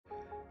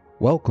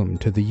Welcome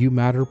to the You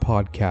Matter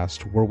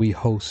podcast, where we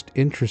host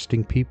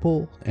interesting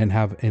people and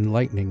have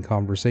enlightening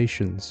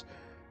conversations.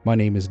 My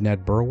name is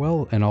Ned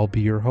Burwell, and I'll be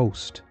your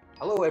host.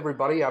 Hello,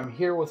 everybody. I'm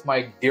here with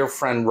my dear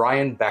friend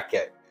Ryan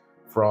Beckett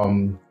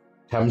from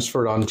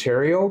Chelmsford,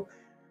 Ontario.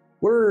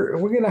 We're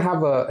going to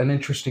have an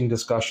interesting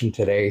discussion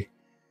today.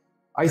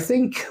 I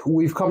think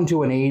we've come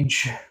to an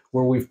age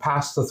where we've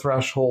passed the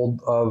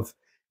threshold of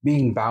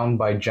being bound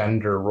by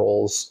gender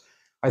roles.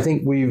 I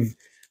think we've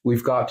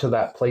got to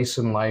that place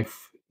in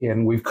life,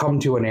 and we've come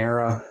to an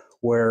era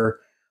where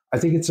I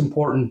think it's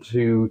important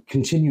to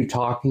continue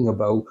talking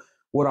about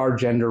what are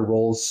gender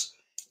roles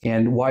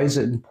and why is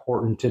it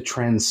important to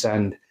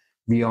transcend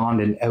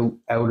beyond and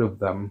out of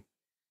them.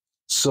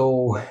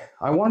 So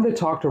I wanted to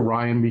talk to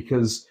Ryan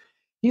because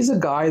he's a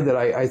guy that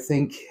I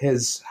think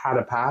has had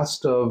a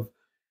past of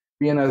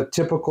being a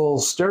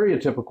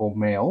stereotypical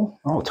male.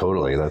 Oh,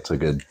 totally. That's a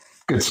good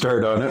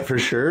start on it for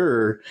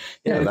sure.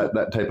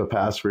 That type of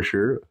past for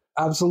sure.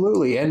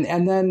 Absolutely.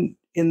 And then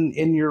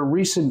in your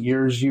recent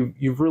years,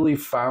 you've really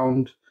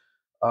found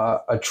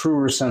a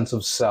truer sense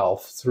of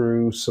self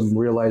through some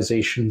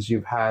realizations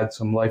you've had,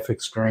 some life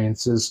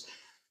experiences.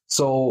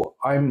 So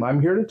I'm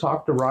here to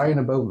talk to Ryan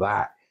about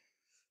that.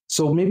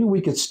 So maybe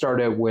we could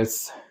start out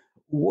with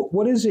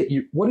what is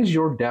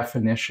your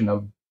definition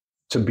of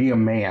to be a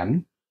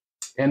man,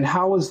 and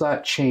how has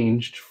that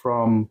changed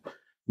from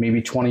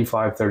maybe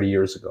 25, 30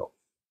 years ago?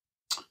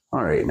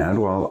 All right, Ned.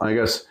 Well, I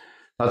guess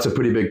that's a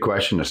pretty big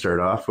question to start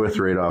off with,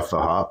 right off the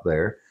hop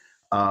there.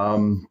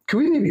 Can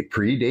we maybe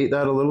predate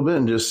that a little bit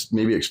and just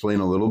maybe explain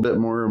a little bit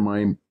more of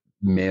my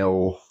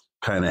male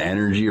kind of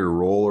energy or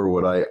role, or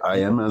what I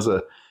am as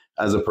a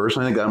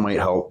person? I think that might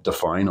help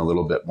define a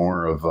little bit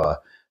more of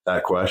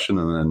that question,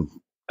 and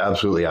then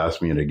absolutely ask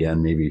me it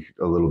again maybe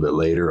a little bit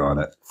later on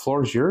it.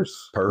 Floor's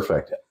yours.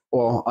 Perfect.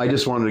 Well, I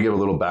just wanted to give a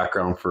little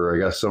background for, I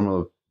guess, some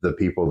of the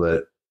people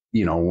that,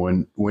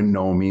 wouldn't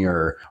know me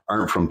or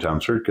aren't from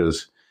Chelmsford,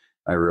 because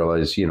I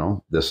realize,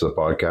 this is a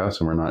podcast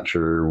and we're not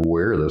sure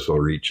where this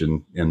will reach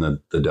in the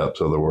depths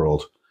of the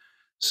world.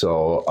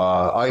 So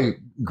I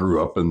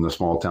grew up in the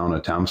small town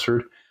of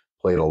Chelmsford,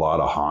 played a lot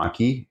of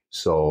hockey.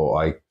 So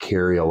I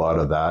carry a lot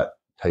of that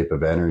type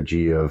of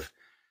energy of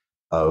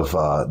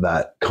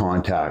that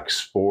contact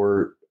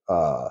sport,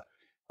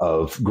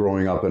 of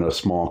growing up in a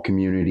small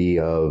community,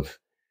 of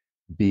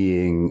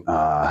being,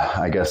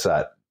 I guess,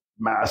 that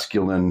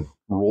masculine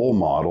role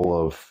model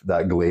of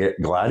that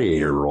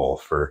gladiator role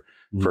for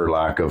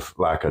lack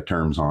of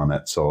terms on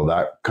it. So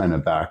that kind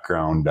of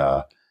background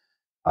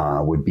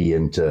would be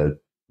into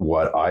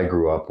what I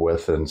grew up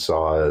with and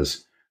saw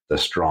as the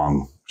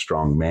strong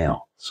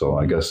male. So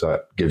I guess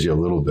that gives you a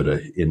little bit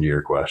into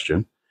your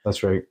question.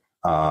 That's right.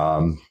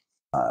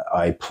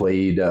 I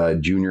played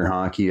junior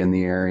hockey in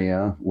the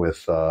area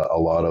with a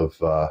lot of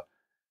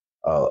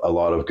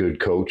good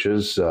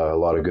coaches, a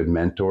lot of good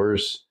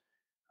mentors,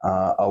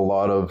 a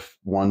lot of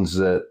ones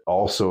that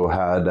also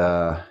had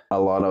a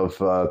lot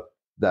of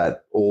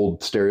that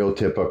old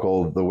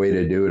stereotypical, the way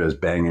to do it is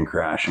bang and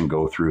crash and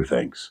go through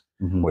things,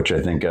 which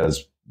I think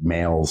as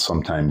males,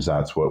 sometimes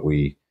that's what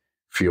we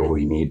feel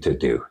we need to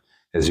do,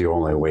 is the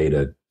only way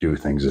to do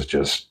things is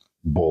just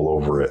bowl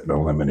over it and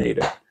eliminate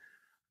it.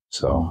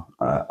 So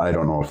I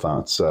don't know if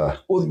that's...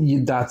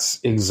 that's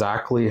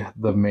exactly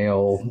the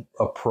male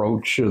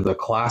approach, or the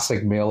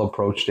classic male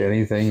approach to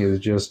anything, is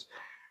just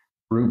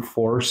brute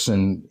force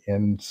and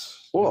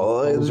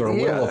those are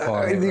will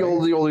upon it, the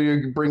old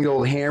you bring the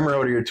old hammer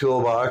out of your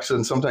toolbox,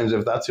 and sometimes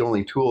if that's the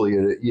only tool,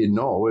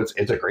 it's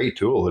a great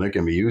tool and it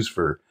can be used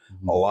for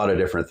a lot of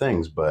different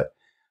things, but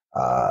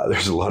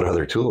there's a lot of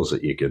other tools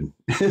that you can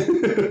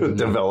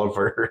develop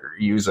or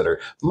use that are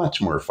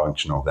much more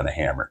functional than a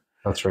hammer.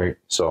 That's right.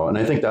 So, and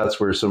I think that's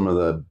where some of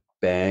the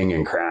bang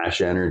and crash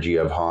energy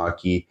of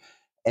hockey,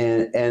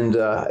 and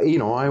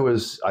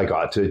I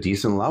got to a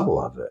decent level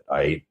of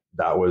it.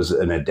 That was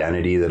an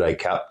identity that I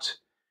kept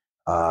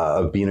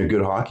of being a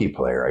good hockey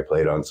player. I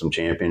played on some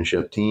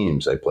championship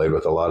teams. I played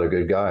with a lot of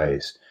good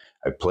guys.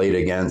 I played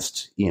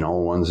against,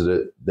 ones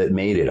that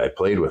made it. I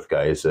played with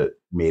guys that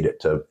made it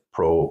to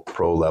pro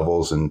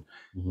levels and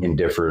in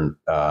different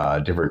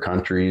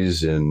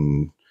countries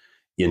and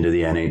into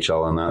the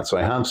NHL and that. So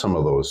I have some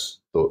of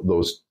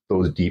those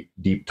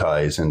deep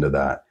ties into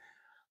that.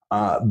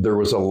 There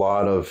was a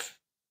lot of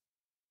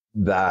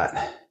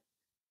that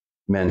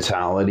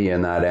mentality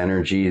and that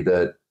energy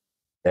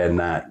and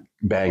that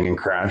bang and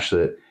crash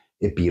that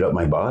it beat up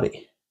my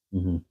body.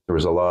 There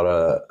was a lot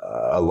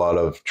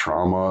of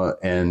trauma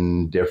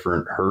and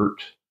different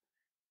hurt,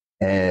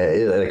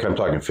 and like I'm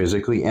talking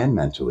physically and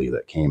mentally,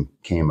 that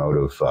came out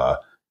of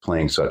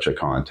playing such a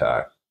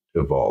contact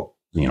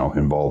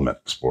involvement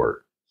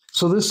sport.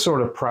 So this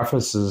sort of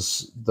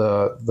prefaces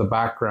the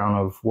background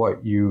of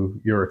what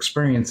your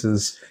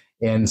experiences,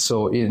 and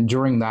so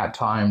during that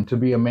time, to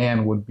be a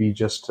man would be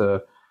just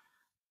to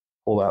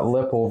pull that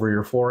lip over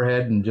your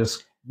forehead and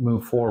just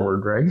move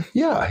forward, right?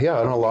 Yeah,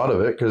 and a lot of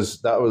it, because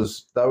that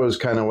was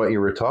kind of what you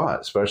were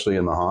taught, especially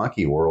in the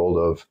hockey world.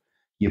 Of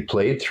you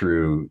played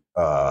through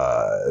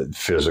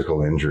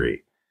physical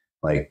injury,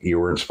 Like you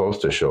weren't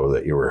supposed to show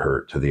that you were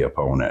hurt to the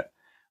opponent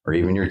or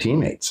even your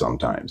teammates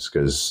sometimes,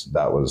 because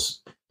that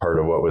was part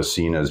of what was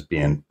seen as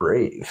being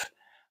brave.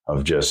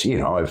 Of just,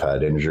 I've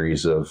had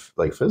injuries of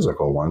like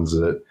physical ones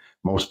that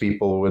most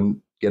people wouldn't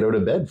get out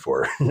of bed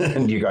for.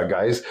 And you got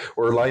guys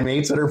or line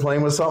mates that are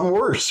playing with something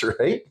worse,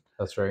 right?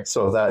 That's right.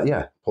 So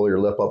that, pull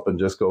your lip up and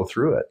just go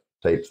through it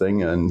type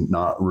thing, and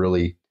not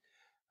really,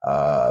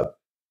 I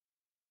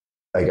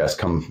guess,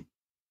 come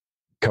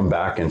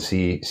back and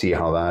see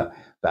how that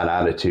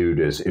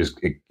attitude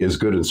is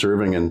good in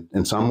serving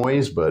in some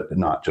ways, but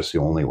not just the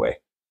only way.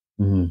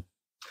 Mm-hmm.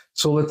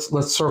 So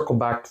let's circle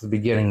back to the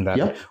beginning then.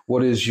 Yep.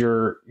 What is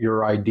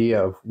your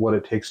idea of what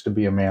it takes to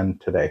be a man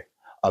today?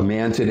 A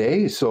man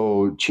today,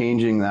 so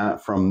changing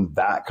that from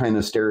that kind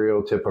of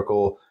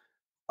stereotypical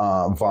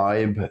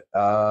vibe.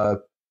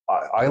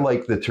 I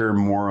like the term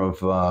more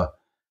of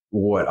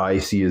what I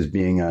see as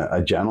being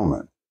a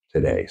gentleman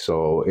today.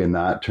 So in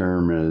that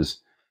term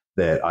is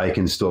that I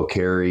can still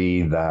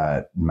carry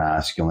that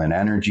masculine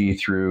energy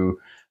through,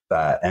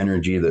 that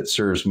energy that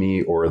serves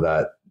me, or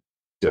that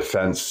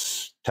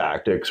defense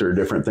tactics or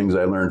different things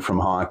I learned from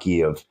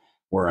hockey of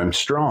where I'm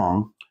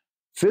strong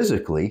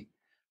physically,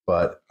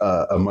 but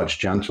a much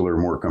gentler,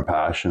 more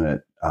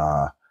compassionate,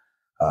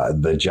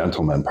 the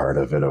gentleman part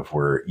of it, of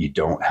where you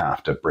don't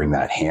have to bring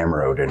that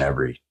hammer out in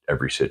every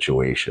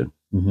situation.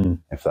 Mm-hmm.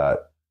 If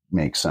that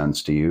makes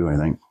sense to you, I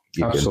think.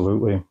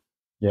 Absolutely.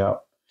 Yeah.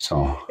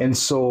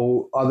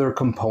 So other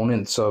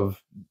components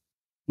of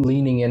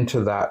leaning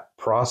into that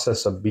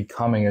process of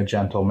becoming a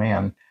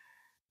gentleman.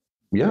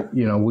 Yeah.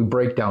 We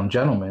break down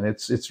gentleman.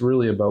 It's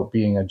really about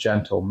being a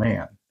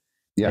gentleman.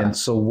 Yeah. And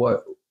so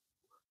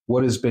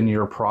what has been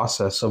your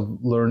process of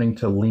learning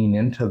to lean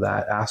into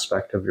that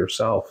aspect of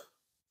yourself?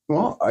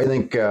 Well, I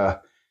think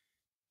a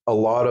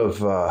lot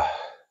of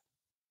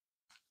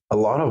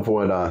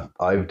what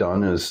I've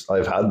done is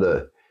I've had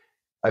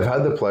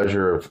the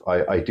pleasure of,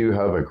 I do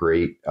have a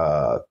great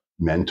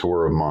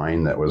mentor of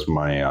mine that was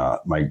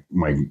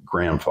my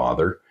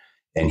grandfather,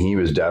 and he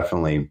was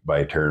definitely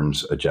by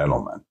terms a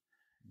gentleman.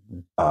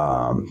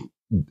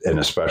 And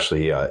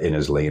especially in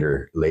his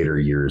later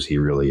years, he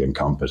really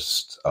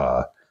encompassed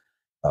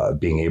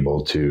being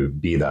able to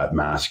be that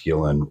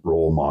masculine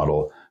role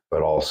model,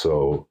 but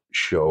also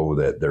show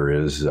that there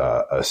is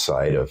a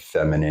side of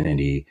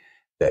femininity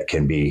that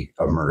can be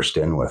immersed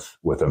in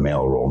with a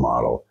male role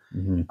model.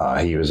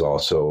 Mm-hmm. He was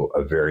also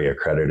a very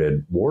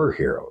accredited war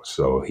hero.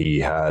 So he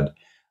had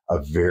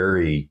a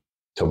very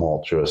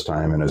tumultuous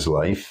time in his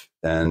life,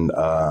 and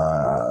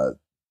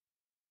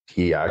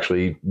he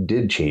actually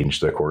did change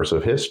the course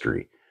of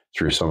history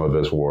through some of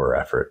his war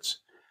efforts.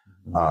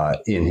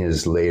 Mm-hmm. In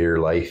his later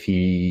life,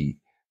 he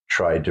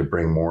tried to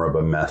bring more of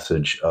a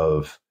message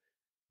of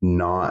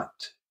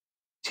not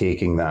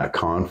taking that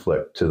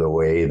conflict to the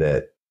way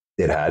that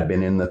it had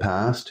been in the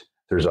past.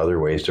 There's other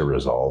ways to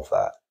resolve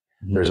that.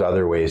 Mm-hmm. There's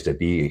other ways to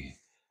be,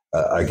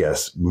 I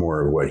guess,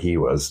 more of what he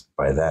was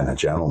by then, a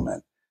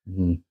gentleman.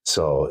 Mm-hmm.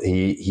 So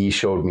he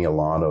showed me a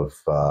lot of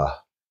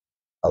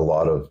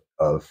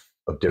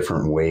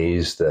different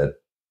ways that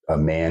a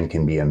man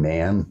can be a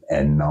man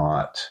and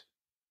not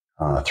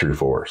through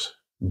force.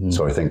 Mm-hmm.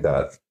 So I think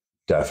that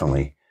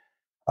definitely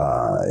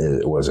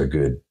it was a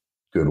good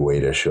way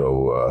to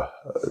show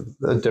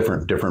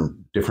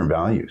different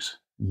values.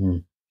 Mm-hmm.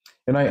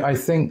 And I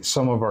think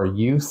some of our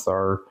youth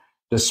are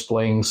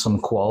displaying some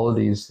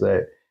qualities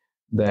that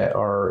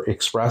are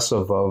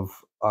expressive of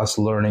us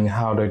learning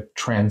how to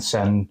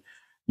transcend,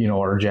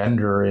 our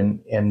gender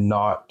and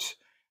not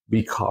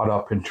be caught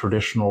up in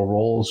traditional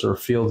roles or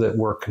feel that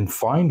we're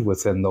confined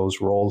within those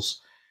roles.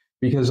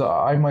 Because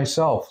I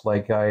myself,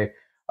 I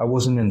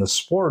wasn't in the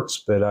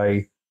sports, but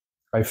I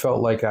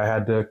felt like I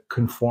had to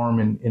conform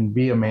and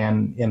be a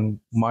man, and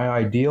my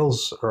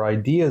ideals or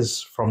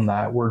ideas from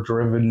that were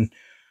driven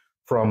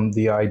from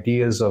the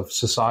ideas of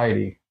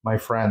society, my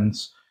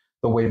friends,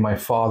 the way my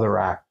father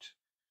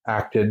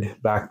acted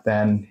back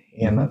then.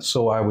 And mm-hmm.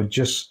 So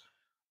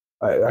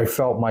I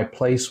felt my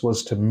place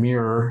was to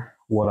mirror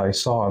what I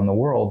saw in the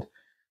world.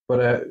 But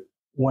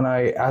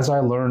as I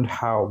learned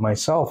how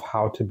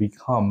to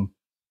become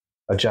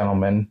a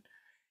gentleman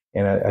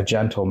and a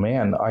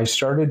gentleman, I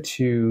started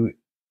to,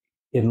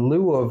 in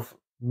lieu of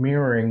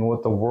mirroring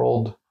what the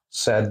world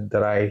said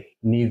that I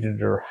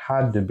needed or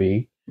had to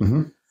be,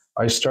 mm-hmm.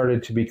 I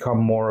started to become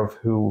more of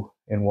who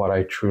and what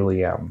I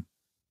truly am.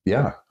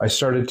 Yeah. I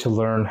started to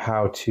learn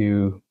how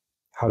to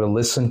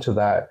listen to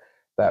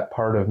that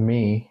part of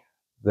me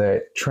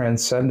that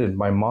transcended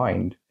my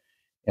mind.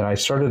 And I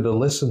started to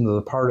listen to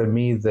the part of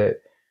me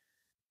that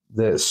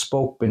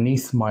spoke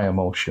beneath my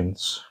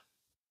emotions.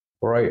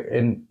 Right.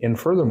 And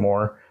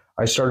furthermore,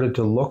 I started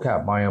to look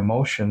at my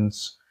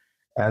emotions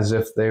as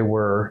if they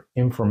were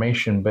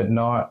information, but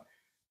not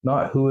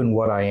who and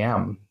what I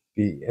am.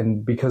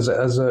 And because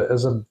as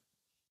a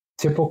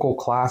typical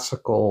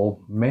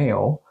classical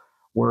male,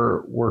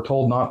 we're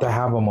told not to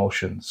have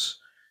emotions.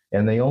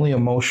 And the only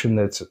emotion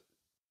that's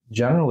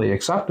generally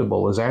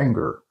acceptable is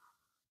anger,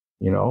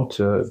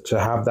 to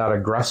have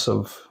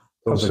those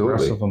Absolutely.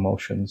 aggressive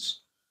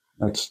emotions.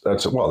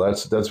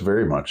 That's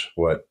very much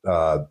what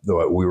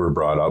we were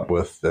brought up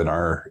with in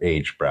our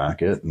age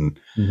bracket, and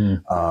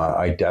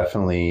I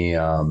definitely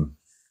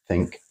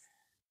think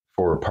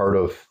for part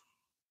of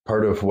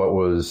what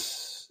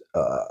was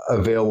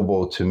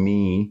available to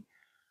me,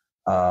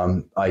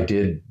 I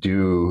did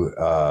do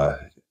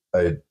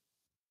a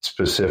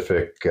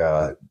specific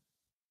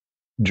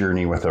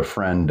journey with a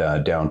friend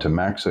down to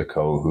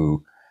Mexico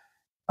who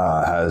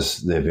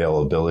has the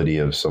availability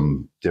of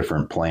some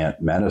different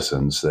plant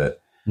medicines that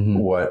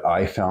what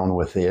I found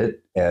with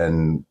it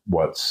and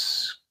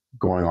what's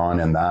going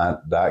on in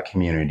that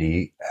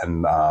community,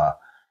 and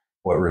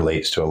what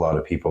relates to a lot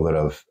of people that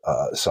have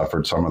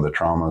suffered some of the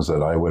traumas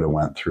that I would have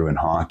went through in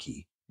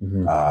hockey,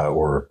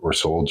 or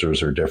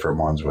soldiers, or different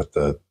ones with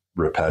the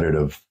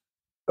repetitive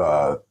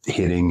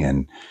hitting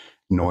and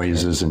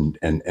noises and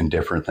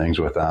different things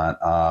with that.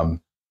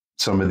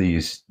 Some of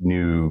these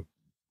new,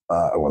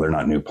 they're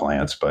not new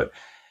plants, but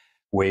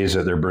ways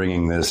that they're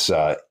bringing this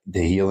the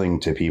healing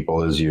to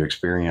people as you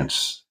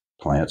experience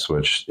plants,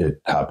 which it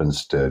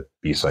happens to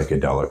be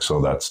psychedelic, so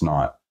that's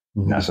not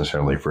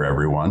necessarily for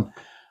everyone.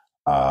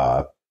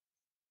 And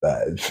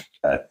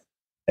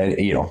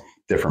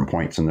different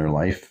points in their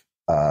life,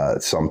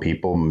 some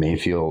people may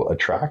feel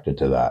attracted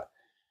to that.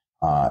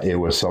 It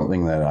was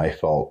something that I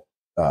felt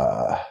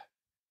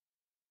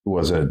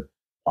was an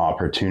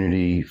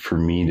opportunity for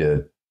me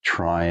to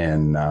try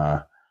and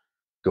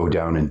go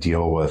down and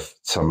deal with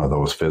some of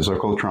those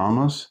physical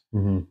traumas.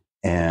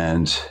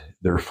 And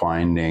they're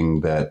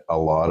finding that a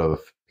lot of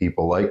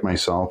people like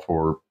myself,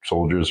 or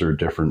soldiers, or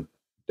different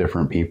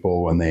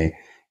people, when they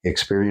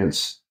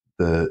experience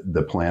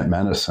the plant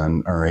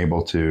medicine, are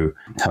able to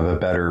have a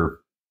better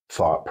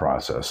thought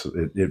process.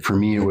 For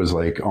me, it was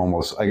like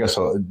almost, I guess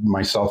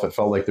myself, it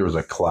felt like there was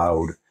a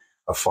cloud,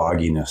 a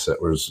fogginess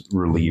that was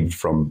relieved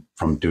from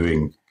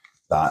doing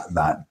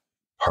that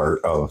part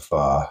of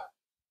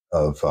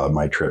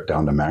my trip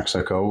down to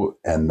Mexico,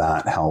 and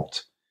that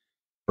helped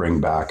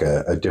bring back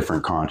a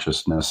different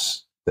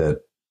consciousness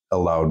that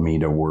allowed me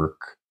to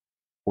work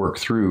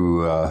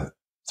through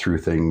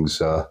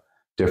things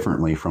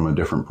differently, from a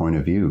different point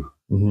of view.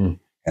 And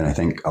I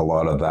think a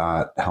lot of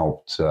that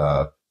helped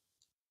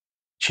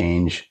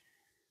change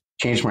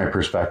my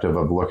perspective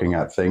of looking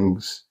at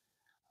things.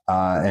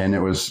 And it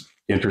was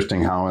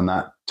interesting how in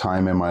that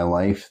time in my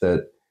life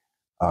that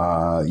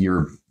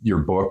your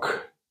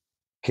book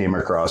came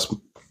across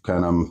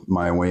kind of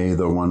my way.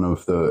 The one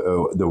of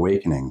the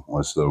awakening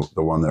was the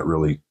one that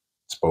really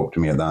spoke to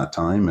me at that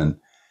time. And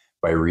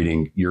by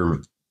reading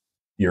your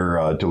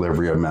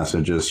delivery of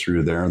messages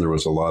through there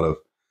was a lot of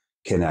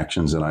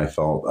connections that I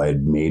felt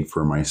I'd made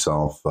for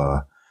myself,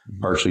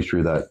 partially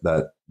through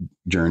that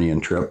journey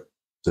and trip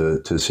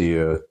to see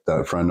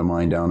that friend of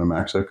mine down in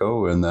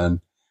Mexico, and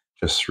then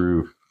just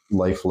through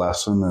life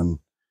lesson.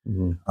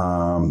 And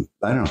I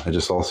don't know, it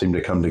just all seemed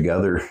to come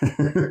together.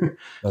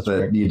 That's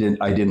that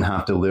I didn't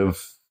have to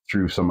live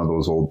through some of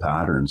those old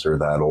patterns, or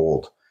that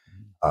old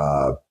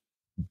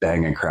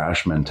bang and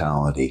crash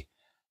mentality.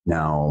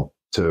 Now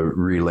to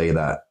relay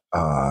that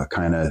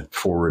kind of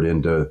forward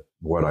into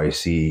what I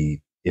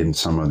see in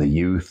some of the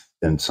youth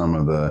and some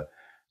of the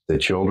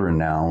children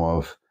now,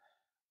 of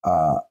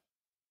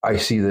I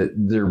see that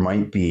there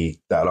might be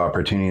that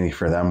opportunity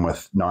for them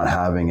with not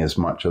having as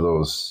much of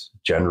those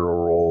gender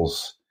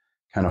roles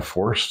kind of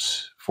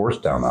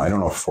forced down. I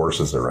don't know if force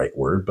is the right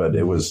word, but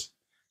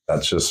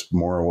that's just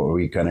more what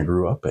we kind of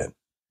grew up in.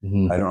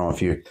 I don't know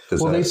if you...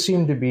 They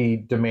seem to be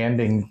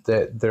demanding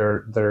that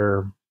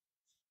they're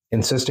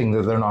insisting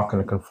that they're not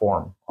going to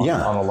conform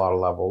on a lot of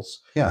levels.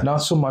 Yeah. Not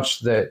so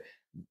much that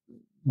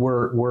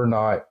we're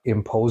not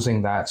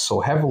imposing that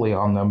so heavily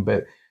on them,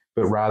 but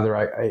rather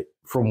I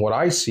from what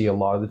I see a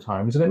lot of the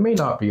times, and it may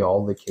not be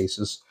all the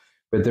cases,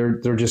 but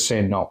they're just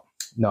saying, no,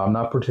 I'm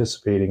not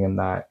participating in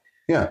that.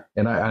 Yeah.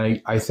 And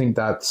I think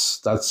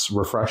that's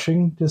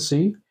refreshing to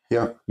see.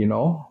 Yeah.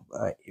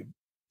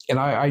 And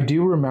I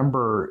do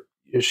remember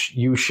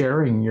you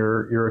sharing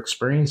your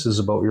experiences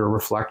about your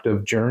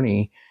reflective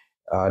journey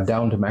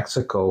down to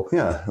Mexico.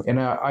 Yeah. And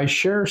I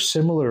share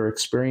similar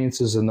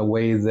experiences in the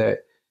way that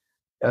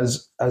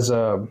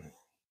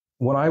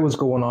when I was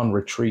going on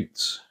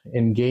retreats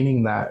and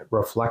gaining that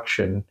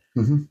reflection,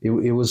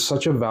 it was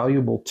such a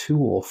valuable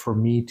tool for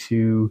me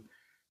to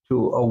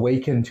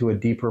awaken to a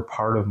deeper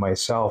part of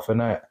myself.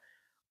 And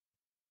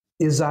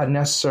is that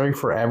necessary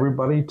for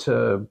everybody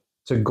to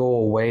go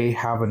away,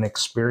 have an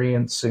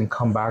experience, and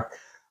come back?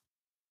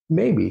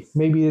 Maybe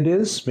it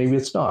is, maybe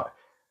it's not.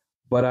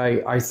 But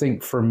I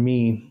think for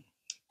me,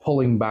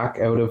 pulling back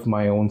out of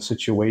my own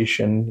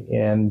situation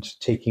and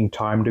taking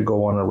time to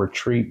go on a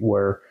retreat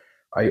where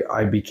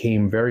I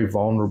became very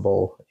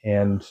vulnerable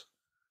and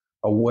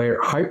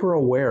hyper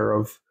aware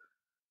of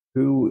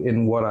who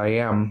and what I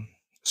am,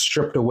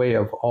 stripped away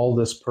of all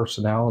this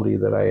personality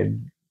that I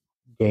had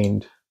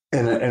gained.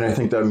 And I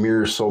think that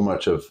mirrors so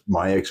much of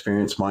my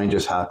experience. Mine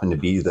just happened to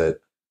be that,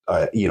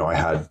 I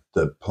had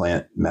the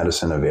plant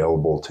medicine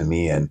available to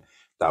me, and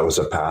that was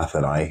a path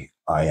that I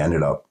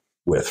ended up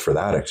with for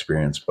that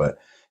experience. But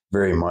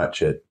very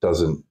much it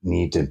doesn't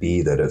need to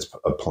be that it's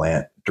a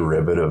plant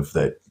derivative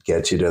that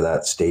gets you to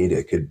that state.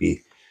 It could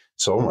be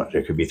so much.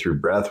 It could be through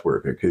breath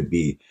work. It could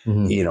be,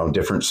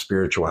 different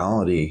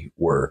spirituality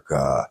work.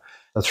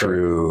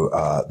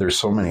 There's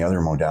so many other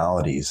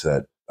modalities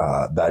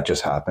that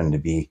just happened to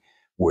be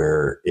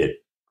where it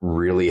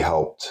really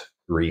helped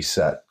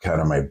reset kind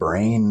of my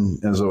brain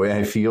is the way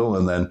I feel.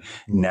 And then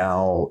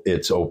now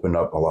it's opened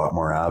up a lot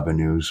more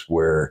avenues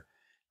where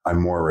I'm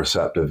more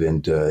receptive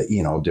into,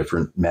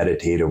 different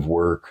meditative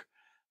work,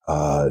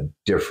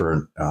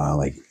 different,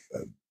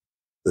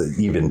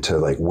 even to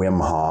like Wim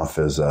Hof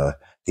as the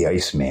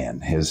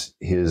Iceman.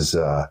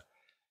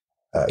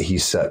 He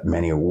set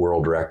many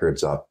world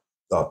records up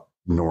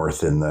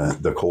north in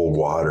the cold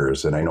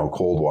waters. And I know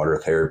cold water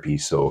therapy,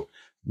 so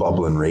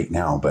bubbling right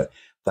now, but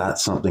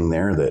that's something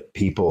there that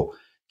people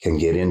can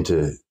get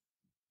into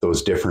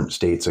those different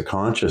states of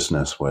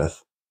consciousness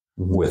with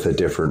a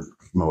different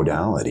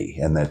modality.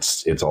 And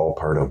it's all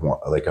part of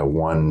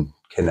one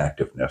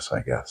connectiveness,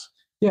 I guess.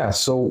 Yeah.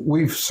 So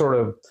we've sort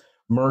of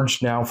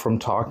merged now from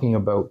talking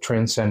about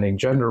transcending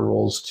gender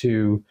roles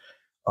to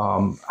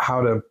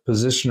how to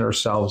position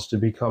ourselves to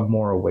become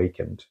more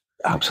awakened.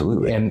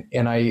 Absolutely.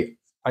 And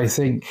I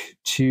think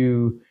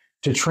to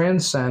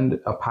transcend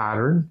a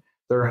pattern,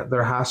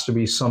 there has to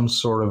be some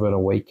sort of an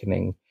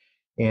awakening.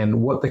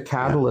 And what the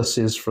catalyst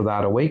is for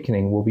that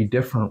awakening will be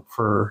different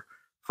for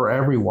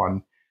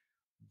everyone.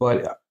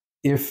 But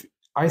if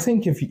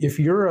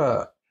you're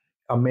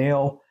a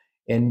male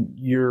and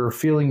you're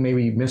feeling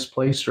maybe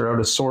misplaced or out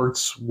of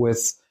sorts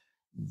with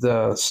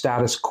the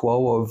status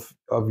quo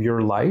of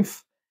your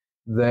life,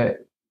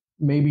 that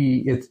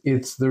maybe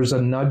there's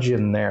a nudge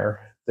in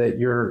there that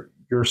your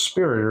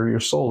spirit or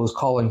your soul is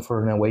calling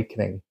for an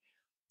awakening.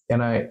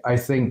 And I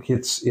think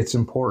it's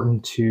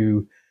important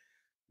to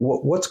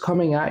what's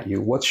coming at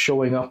you, what's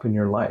showing up in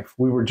your life.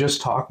 We were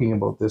just talking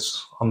about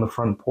this on the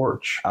front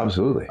porch.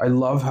 Absolutely. I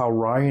love how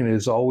Ryan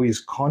is always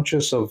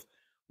conscious of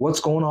what's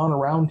going on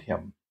around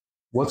him,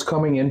 what's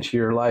coming into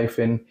your life,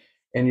 and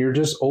you're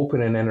just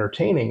open and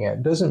entertaining it.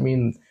 It doesn't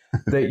mean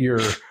that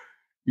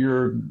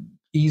you're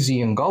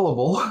easy and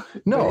gullible.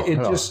 No,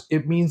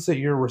 it means that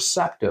you're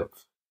receptive.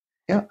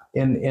 Yeah.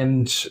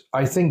 And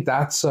I think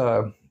that's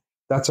a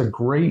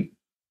great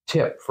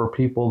tip for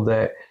people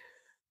that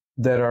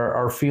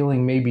are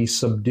feeling maybe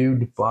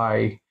subdued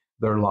by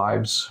their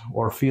lives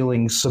or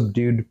feeling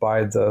subdued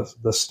by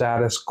the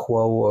status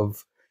quo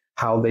of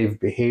how they've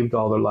behaved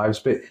all their lives,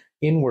 but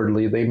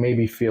inwardly they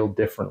maybe feel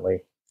differently.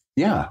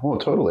 Yeah, well,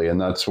 totally.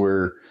 And that's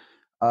where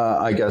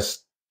I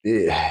guess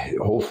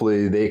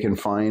hopefully they can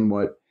find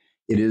what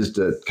it is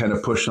to kind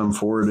of push them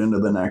forward into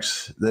the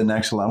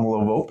next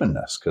level of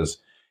openness. Because,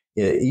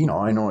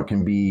 I know it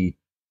can be,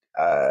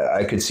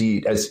 I could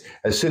see as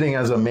sitting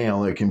as a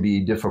male, it can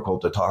be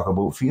difficult to talk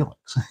about feelings.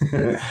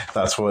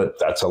 That's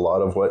a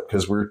lot of what,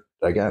 because we're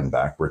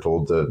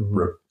told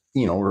to,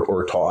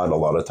 we're taught a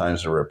lot of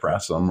times to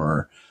repress them,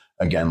 or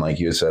again, like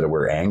you said,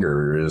 where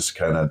anger is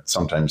kind of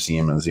sometimes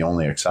seen as the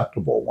only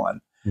acceptable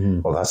one.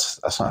 Mm-hmm. Well,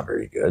 that's not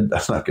very good.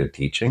 That's not good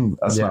teaching.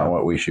 That's not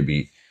what we should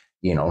be,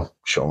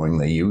 showing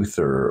the youth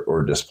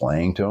or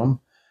displaying to them.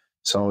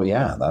 So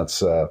yeah,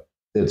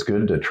 it's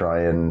good to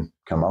try and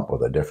come up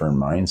with a different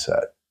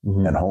mindset.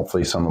 Mm-hmm. And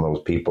hopefully some of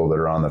those people that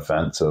are on the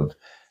fence of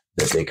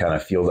that, they kind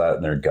of feel that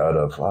in their gut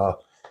of,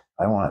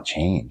 I want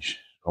change.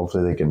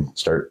 Hopefully they can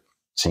start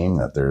seeing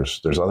that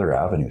there's other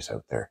avenues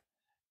out there.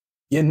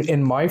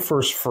 In my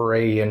first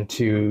foray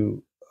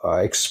into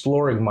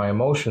exploring my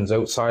emotions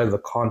outside of the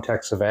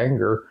context of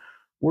anger,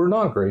 were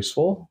not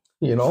graceful.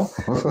 It's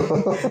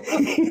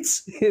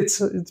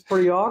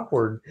pretty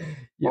awkward,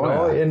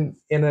 and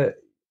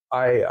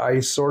I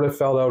sort of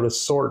felt out of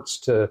sorts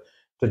to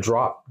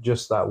drop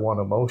just that one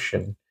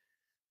emotion.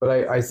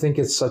 But I think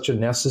it's such a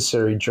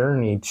necessary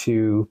journey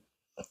to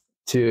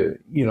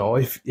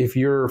if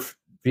you're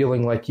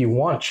feeling like you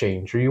want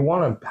change or you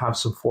want to have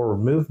some forward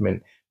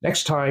movement,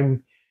 next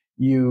time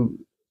you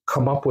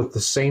come up with the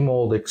same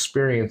old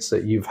experience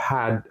that you've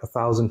had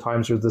 1,000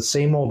 times or the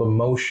same old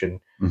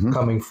emotion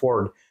coming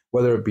forward,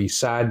 whether it be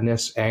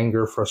sadness,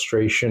 anger,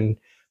 frustration,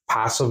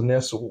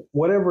 passiveness,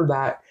 whatever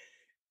that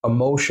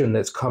emotion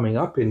that's coming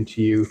up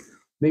into you,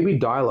 maybe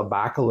dial it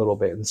back a little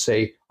bit and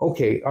say,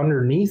 okay,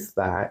 underneath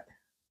that,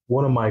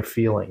 what am I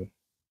feeling?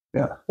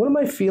 Yeah. What am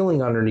I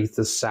feeling underneath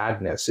this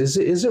sadness? Is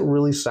it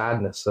really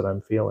sadness that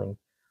I'm feeling?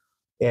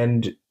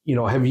 And,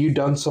 have you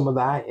done some of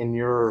that in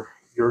your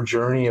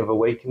journey of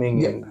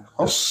awakening and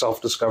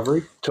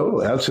self-discovery?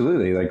 Totally.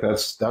 Absolutely. Like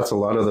that's a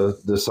lot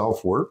of the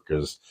self-work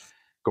is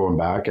going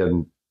back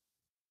and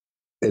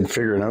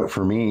figuring out,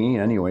 for me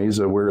anyways,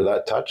 where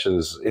that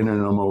touches in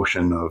an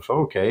emotion of,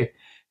 okay.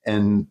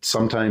 And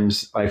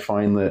sometimes I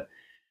find that,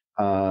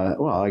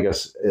 I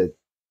guess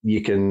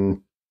you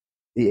can,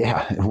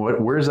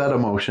 where's that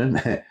emotion?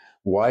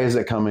 Why is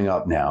it coming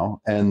up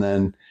now? And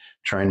then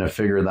trying to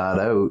figure that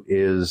out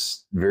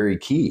is very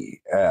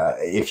key.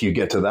 If you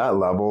get to that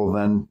level,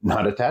 then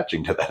not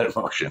attaching to that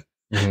emotion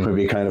would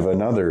be kind of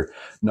another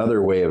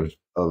way of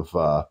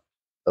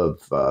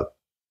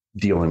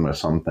dealing with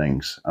some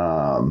things.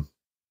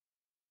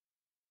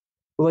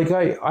 Like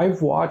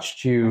I've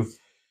watched you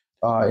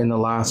in the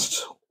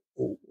last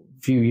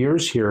few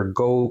years here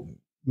go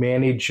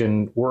manage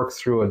and work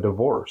through a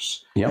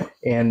divorce. Yep.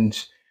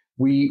 And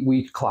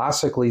we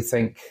classically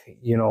think,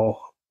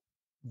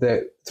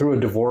 that through a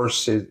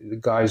divorce,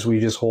 guys, we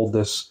just hold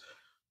this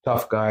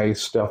tough guy,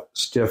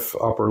 stiff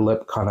upper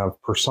lip kind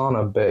of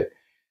persona. But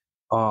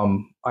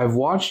I've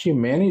watched you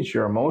manage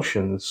your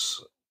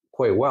emotions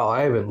quite well.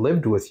 I haven't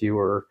lived with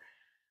you,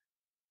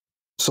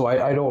 so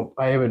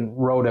I haven't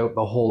wrote out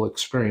the whole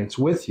experience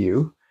with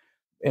you.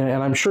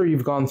 And I'm sure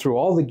you've gone through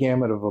all the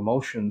gamut of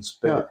emotions,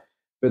 but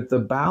the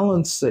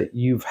balance that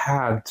you've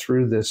had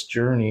through this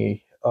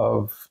journey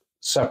of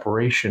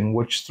separation,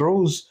 which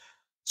throws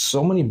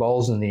so many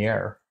balls in the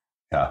air.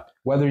 Yeah.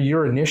 Whether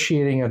you're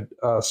initiating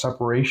a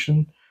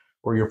separation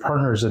or your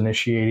partner's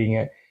initiating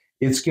it,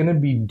 it's going to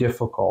be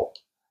difficult.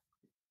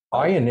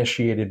 I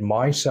initiated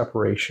my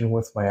separation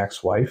with my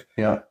ex-wife,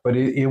 but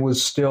it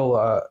was still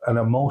an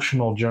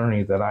emotional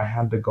journey that I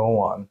had to go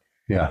on.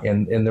 Yeah.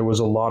 And there was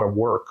a lot of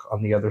work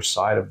on the other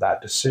side of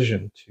that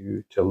decision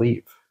to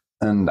leave.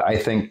 And I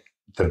think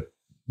the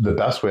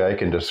best way I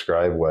can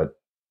describe what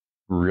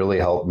really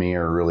helped me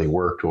or really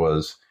worked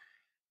was,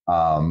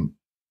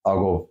 I'll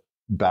go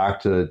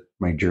back to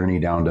my journey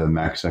down to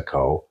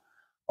Mexico.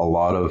 A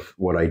lot of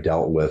what I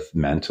dealt with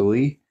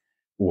mentally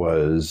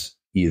was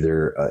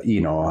either,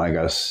 I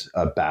guess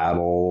a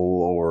battle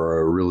or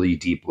a really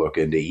deep look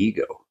into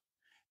ego,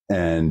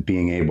 and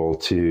being able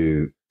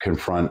to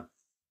confront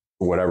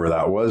whatever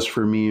that was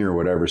for me or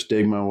whatever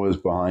stigma was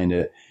behind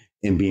it,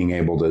 and being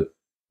able to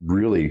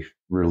really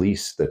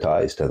release the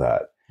ties to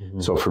that.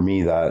 Mm-hmm. So for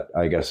me, that,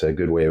 I guess, a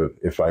good way of,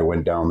 if I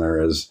went down there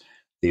as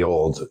the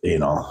old,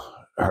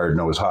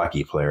 hard-nosed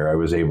hockey player, I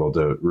was able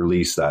to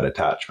release that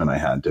attachment I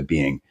had to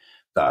being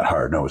that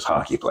hard-nosed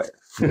hockey player.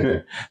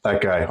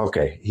 That guy,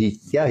 okay,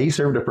 he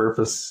served a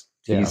purpose.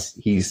 Yeah.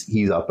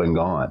 He's up and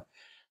gone.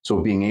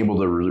 So being able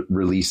to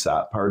release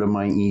that part of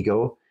my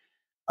ego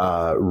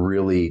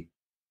really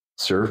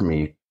served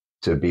me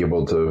to be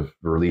able to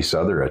release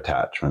other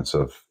attachments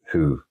of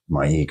who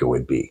my ego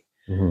would be.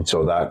 Mm-hmm.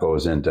 So that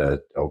goes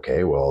into,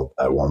 okay, well,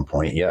 at one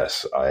point,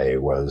 yes, I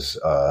was,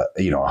 a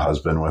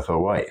husband with a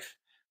wife.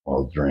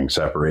 Well, during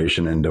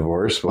separation and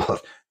divorce, well,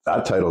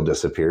 that title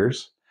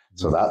disappears. Mm-hmm.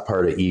 So that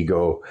part of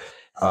ego,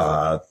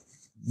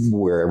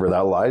 wherever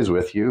that lies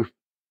with you,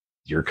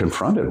 you're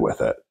confronted with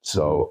it.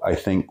 So I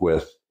think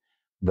with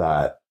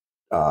that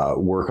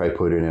work I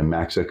put in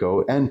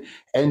Mexico, and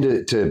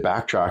to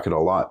backtrack it a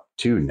lot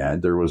too,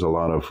 Ned, there was a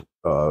lot of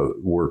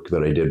work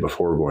that I did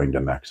before going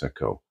to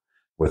Mexico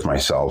with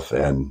myself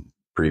and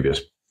previous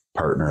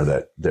partner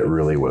that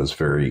really was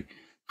very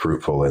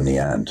fruitful in the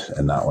end.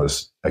 And that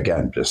was,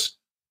 again, just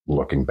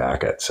looking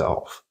back at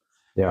self,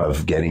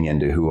 of getting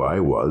into who I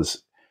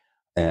was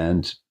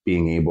and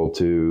being able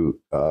to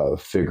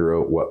figure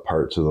out what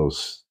parts of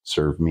those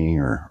serve me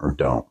or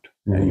don't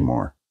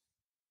anymore.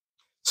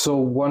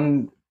 So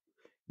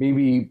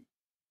maybe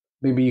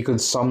you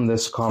could sum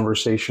this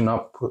conversation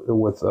up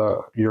with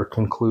your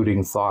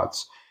concluding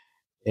thoughts,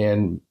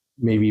 and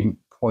maybe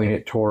point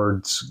it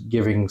towards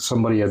giving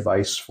somebody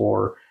advice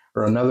or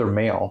another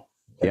male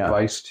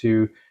advice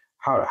to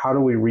how do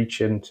we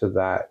reach into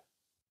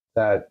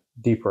that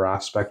deeper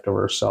aspect of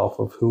ourselves,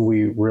 of who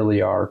we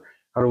really are.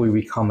 How do we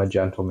become a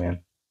gentleman?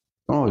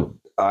 Oh,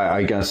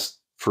 I guess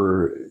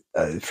for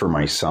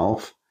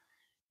myself,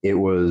 it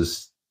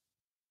was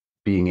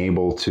being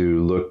able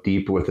to look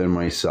deep within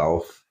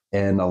myself.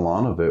 And a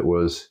lot of it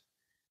was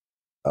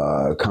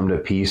come to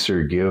peace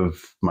or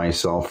give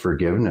myself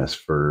forgiveness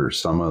for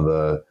some of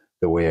the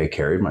way I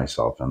carried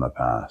myself in the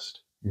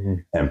past. Mm-hmm.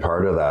 And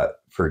part of that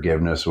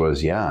forgiveness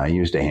was, I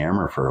used a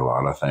hammer for a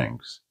lot of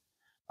things.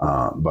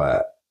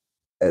 But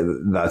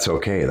that's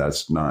okay.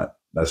 That's not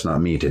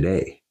me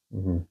today.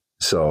 Mm-hmm.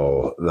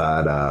 So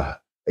that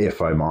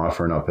if I'm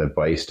offering up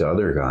advice to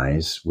other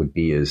guys, would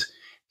be is,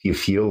 if you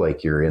feel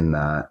like you're in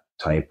that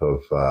type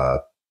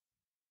of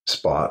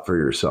spot for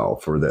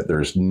yourself, or that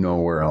there's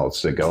nowhere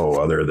else to go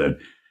other than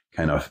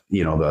kind of,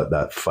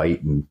 that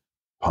fight and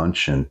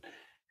punch, and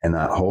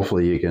that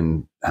hopefully you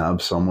can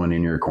have someone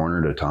in your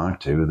corner to talk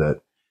to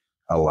that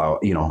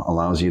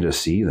allows you to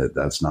see that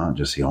that's not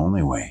just the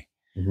only way.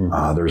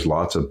 Mm-hmm. There's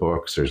lots of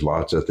books, there's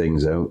lots of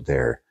things out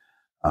there.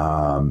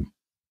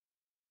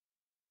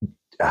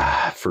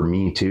 For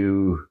me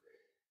too,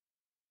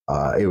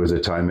 it was a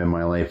time in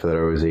my life that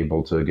I was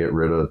able to get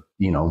rid of,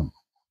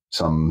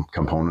 some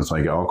components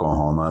like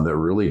alcohol and that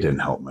really didn't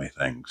help my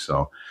thing.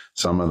 So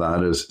some of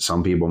that is,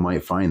 some people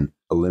might find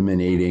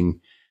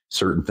eliminating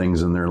certain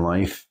things in their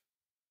life,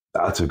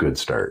 that's a good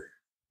start,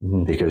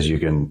 because you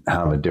can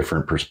have a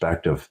different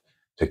perspective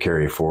to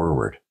carry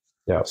forward.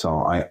 Yeah.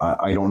 So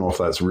I don't know if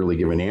that's really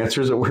giving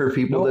answers at where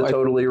people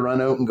totally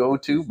run out and go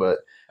to, but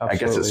absolutely. I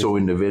guess it's so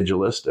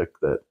individualistic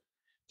that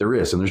there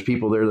is, and there's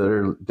people there that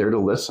are there to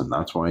listen.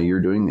 That's why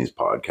you're doing these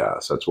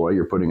podcasts. That's why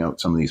you're putting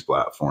out some of these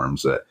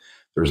platforms, that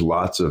there's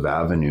lots of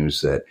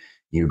avenues that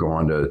you go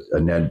onto a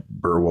Ned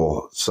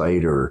Burwell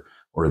site or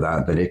or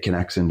that it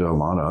connects into a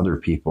lot of other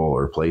people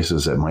or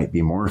places that might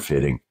be more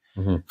fitting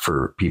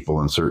for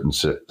people in certain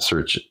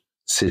search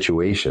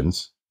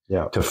situations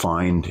to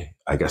find,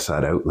 I guess,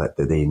 that outlet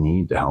that they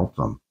need to help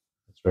them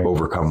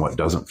overcome what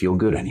doesn't feel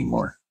good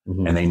anymore.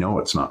 And they know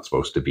it's not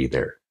supposed to be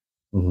there.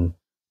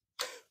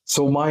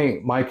 So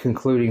my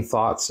concluding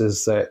thoughts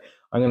is that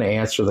I'm going to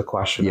answer the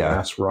question I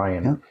asked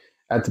Ryan. Yeah.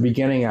 At the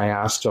beginning, I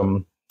asked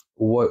him,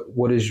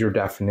 what is your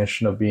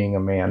definition of being a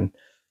man?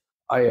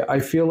 I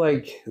feel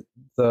like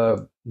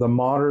the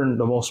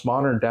most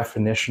modern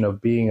definition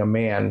of being a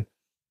man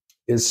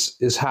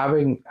is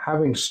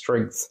having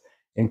strength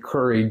and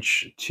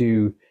courage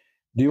to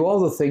do all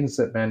the things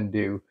that men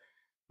do,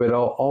 but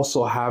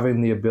also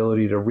having the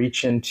ability to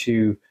reach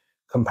into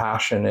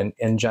compassion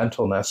and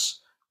gentleness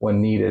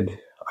when needed.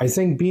 I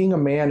think being a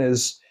man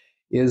is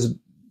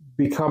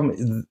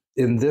become,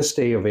 in this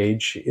day of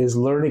age, is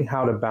learning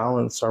how to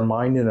balance our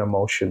mind and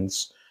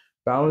emotions,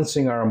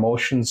 balancing our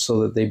emotions so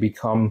that they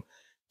become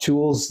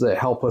tools that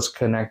help us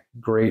connect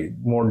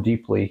more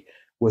deeply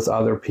with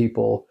other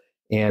people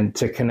and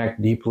to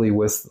connect deeply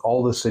with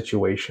all the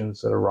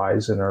situations that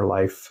arise in our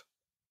life.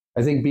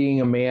 I think being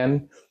a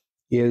man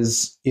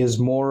is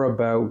more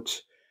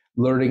about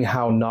learning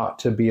how not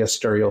to be a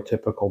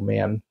stereotypical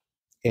man,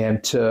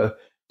 and to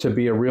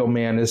be a real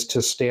man is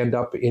to stand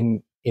up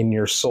in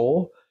your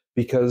soul,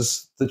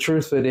 because the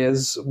truth of it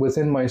is,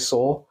 within my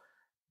soul,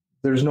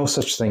 there's no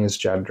such thing as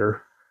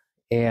gender.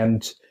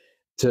 And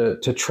to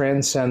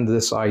transcend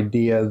this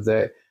idea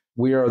that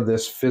we are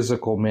this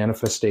physical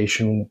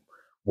manifestation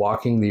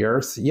walking the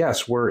earth.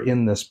 Yes, we're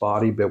in this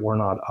body, but we're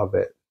not of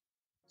it.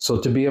 So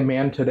to be a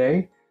man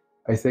today,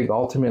 I think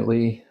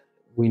ultimately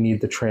we need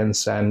to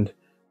transcend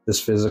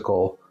this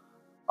physical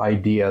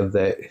idea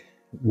that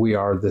we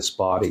are this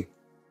body.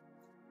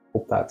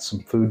 Hope that's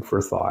some food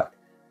for thought.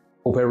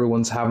 Hope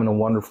everyone's having a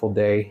wonderful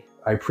day.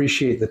 I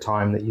appreciate the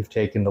time that you've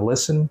taken to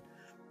listen.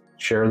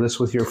 Share this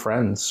with your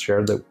friends.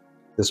 Share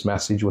this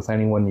message with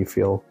anyone you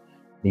feel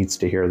needs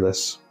to hear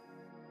this.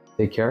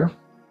 Take care.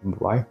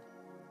 Bye.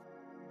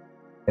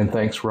 And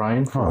thanks,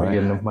 Ryan, for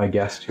being my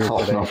guest here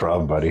today. No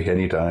problem, buddy.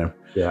 Anytime.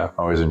 Yeah.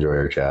 Always enjoy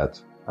our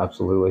chats.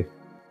 Absolutely.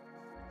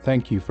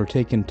 Thank you for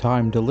taking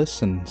time to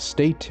listen.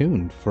 Stay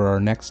tuned for our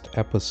next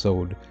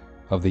episode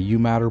of the You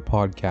Matter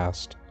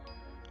podcast.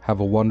 Have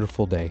a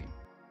wonderful day.